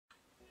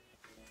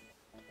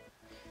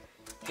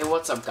Hey,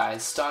 what's up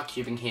guys,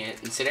 StarCubing here,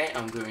 and today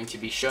I'm going to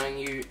be showing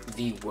you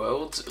the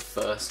world's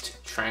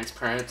first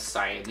transparent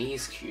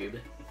Siamese cube.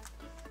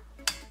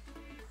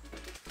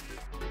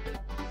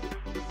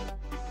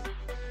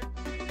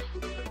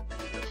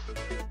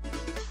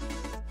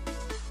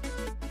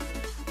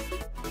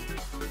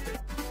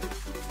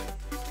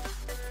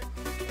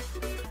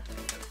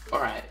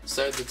 Alright,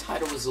 so the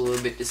title was a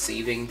little bit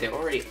deceiving. There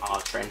already are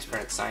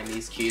transparent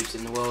Siamese cubes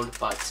in the world,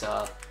 but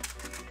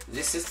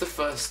this is the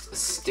first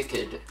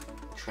stickered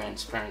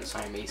transparent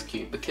Siamese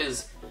cube,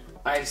 because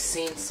I've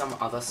seen some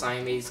other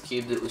Siamese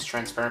cube that was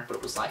transparent, but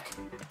it was like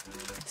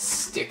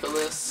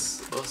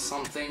stickerless or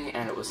something,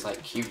 and it was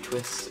like cube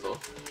twist, or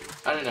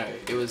I don't know,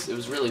 it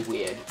was really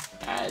weird,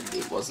 and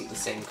it wasn't the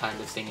same kind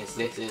of thing as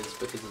this is,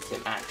 because it's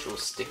an actual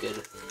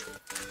stickered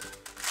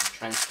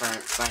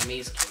transparent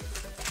Siamese cube.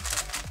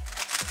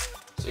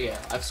 So yeah,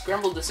 I've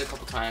scrambled this a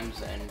couple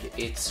times, and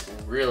it's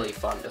really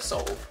fun to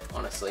solve,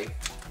 honestly.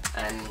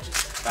 And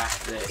just the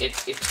fact that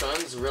it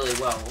turns really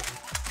well.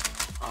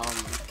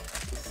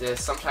 There's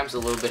sometimes a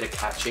little bit of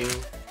catching,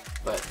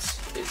 but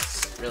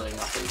it's really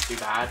nothing too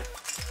bad.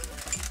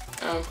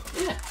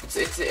 Yeah,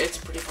 it's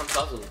a pretty fun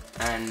puzzle.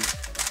 And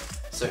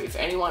so if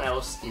anyone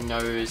else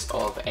knows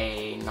of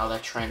another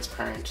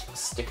transparent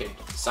stickered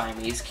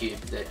Siamese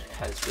cube that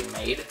has been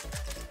made,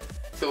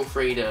 feel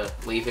free to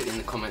leave it in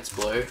the comments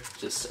below,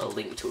 just a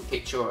link to a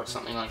picture or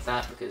something like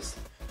that, because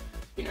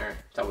you know,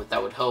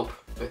 that would help,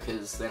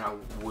 because then I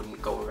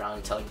wouldn't go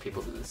around telling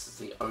people that this is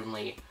the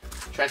only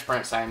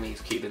transparent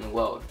Siamese cube in the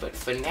world. But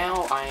for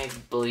now, I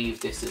believe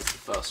this is the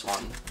first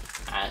one,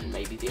 and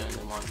maybe the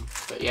only one,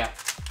 but yeah.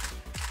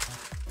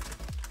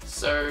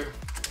 So,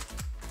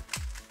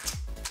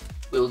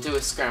 we'll do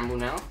a scramble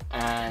now,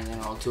 and then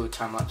I'll do a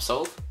time-lapse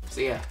solve,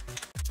 so yeah.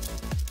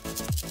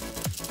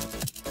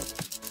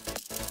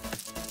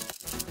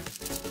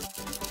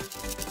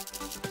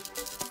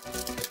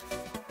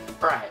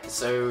 Right,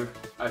 so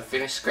I've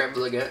finished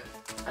scrambling it,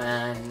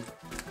 and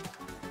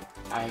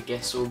I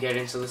guess we'll get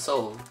into the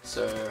solve.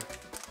 So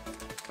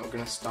we're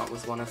going to start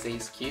with one of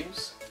these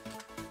cubes,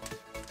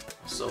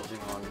 solving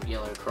on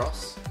yellow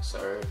cross,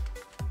 so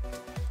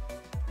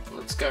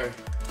let's go.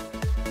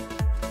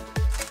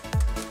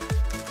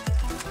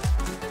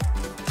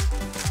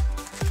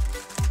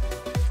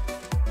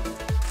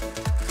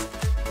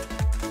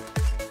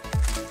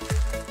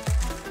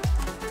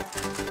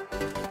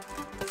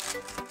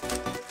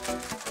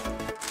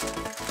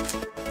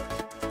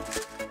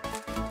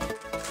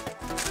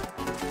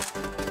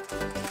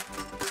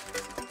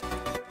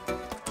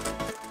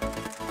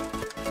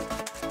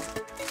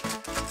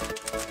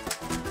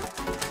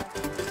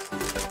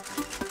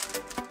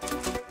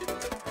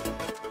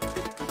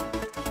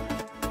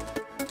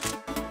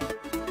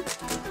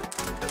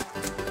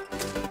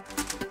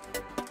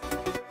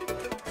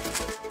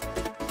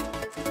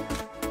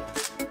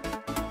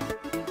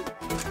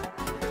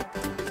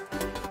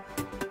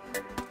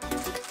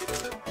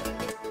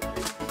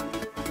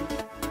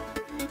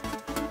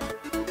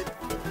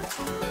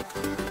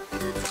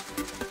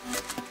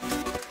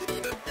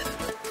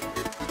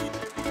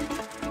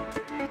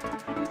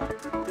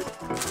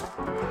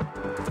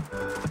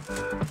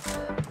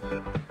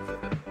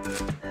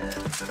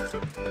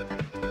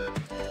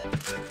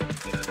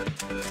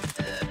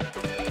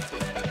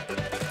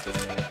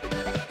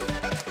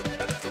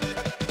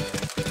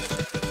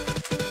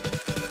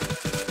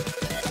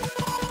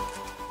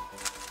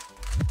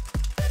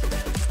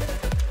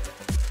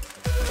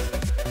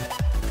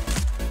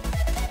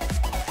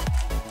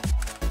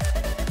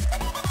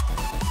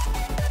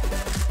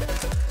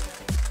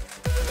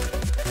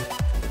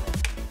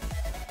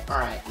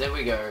 Alright, there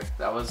we go.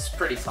 That was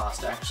pretty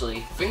fast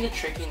actually. Finger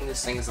tricking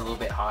this thing is a little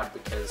bit hard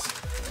because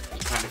you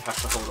kind of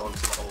have to hold on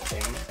to the whole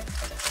thing,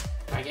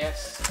 I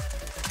guess.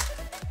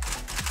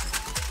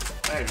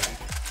 I don't know.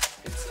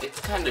 It's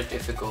kind of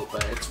difficult,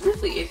 but it's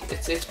really,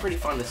 it's pretty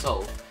fun to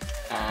solve.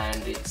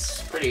 And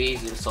it's pretty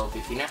easy to solve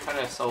if you know how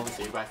to solve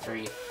a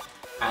 3x3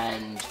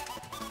 and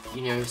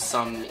you know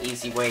some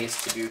easy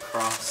ways to do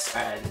cross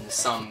and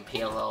some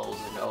PLLs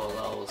and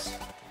OLLs,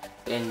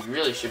 then you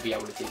really should be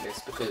able to do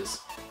this,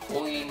 because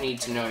all you need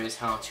to know is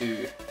how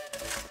to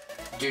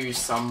do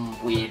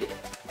some weird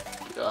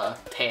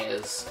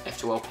pairs,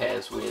 F2L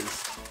pairs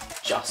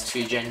with just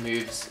 2 gen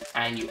moves,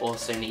 and you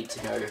also need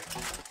to know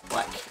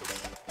like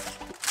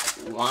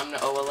one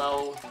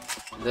OLL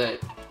that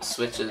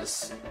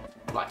switches,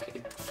 like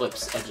it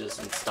flips edges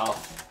and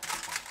stuff.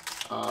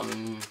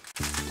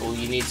 Well,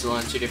 you need to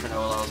learn 2 different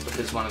OLLs,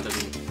 because one of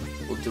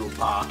them will do a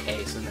bar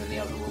case and then the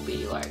other will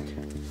be like,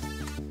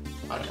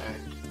 I don't know,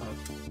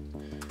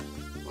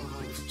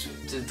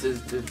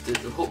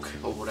 the hook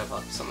or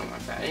whatever, something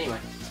like that. Anyway,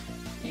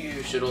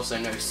 you should also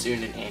know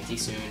soon and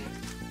anti-soon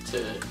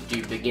to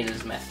do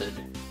beginner's method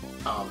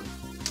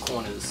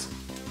corners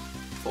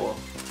for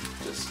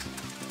just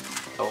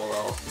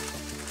OLL.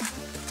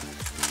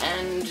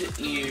 And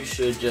you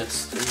should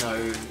just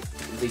know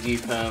the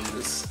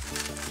U-perms,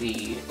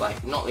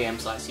 like, not the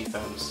M-slice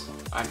U-perms,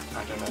 I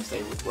don't know if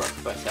they would work,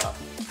 but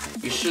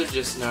you should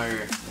just know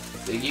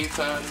the U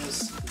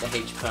perms, the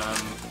H perm,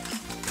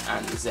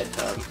 and the Z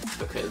perm,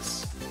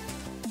 because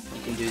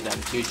you can do them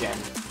 2 gen.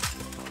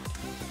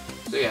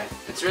 So yeah,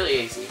 it's really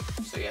easy.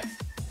 So yeah.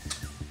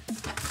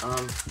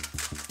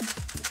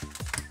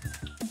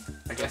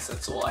 I guess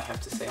that's all I have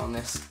to say on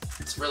this.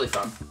 It's really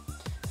fun.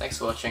 Thanks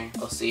for watching.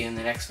 I'll see you in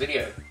the next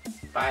video.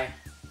 Bye.